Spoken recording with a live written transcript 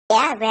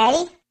Yeah,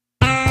 ready?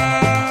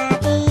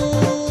 Happy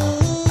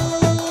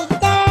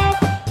Easter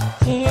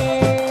to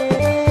you.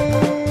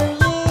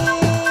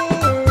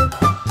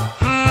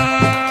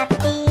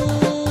 Happy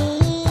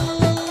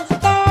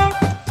Easter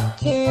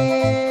to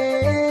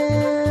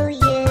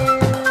you.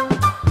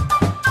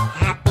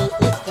 Happy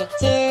Easter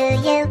to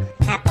you.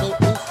 Happy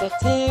Easter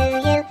to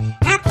you.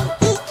 Happy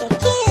Easter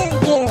to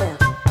you.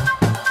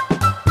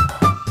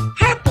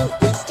 Happy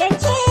Easter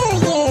to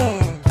you.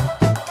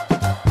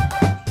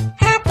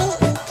 Happy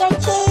Easter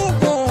to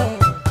you.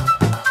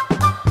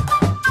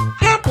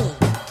 Happy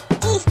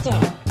Easter.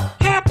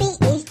 Happy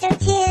Easter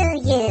to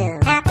you.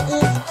 Happy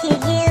Easter to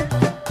you.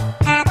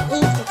 Happy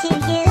Easter to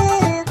you.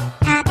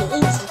 Happy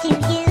Easter to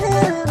you.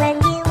 And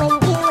you and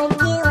you and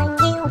you and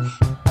you.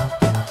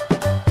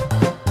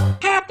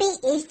 Happy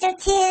Easter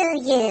to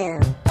you.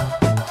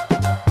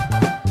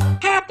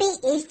 Happy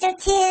Easter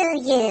to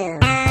you.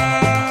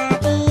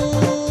 Happy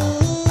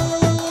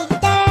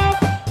Easter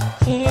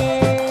to you.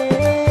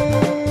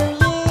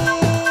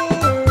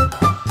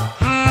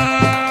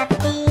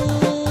 Happy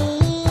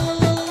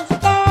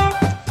Easter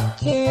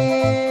to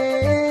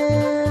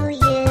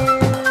you.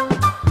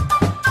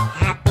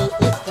 Happy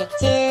Easter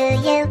to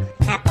you.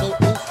 Happy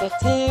Easter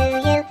to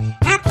you.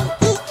 Happy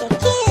Easter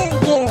to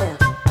you.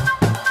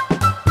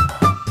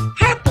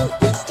 Happy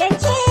Easter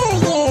to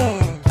you.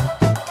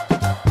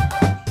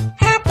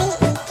 Happy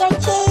Easter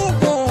to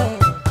you.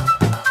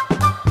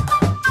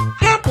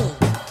 Happy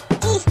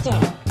Easter.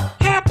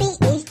 Happy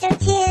Easter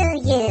to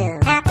you.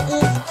 Happy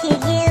Easter to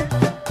you.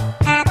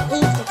 Happy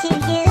Easter to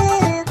you.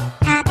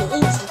 Happy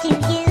Easter to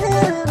you.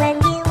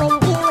 And you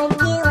and you and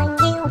you and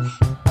you.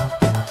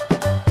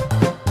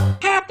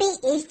 Happy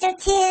Easter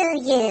to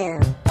you.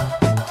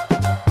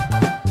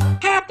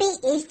 Happy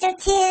Easter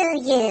to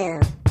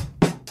you.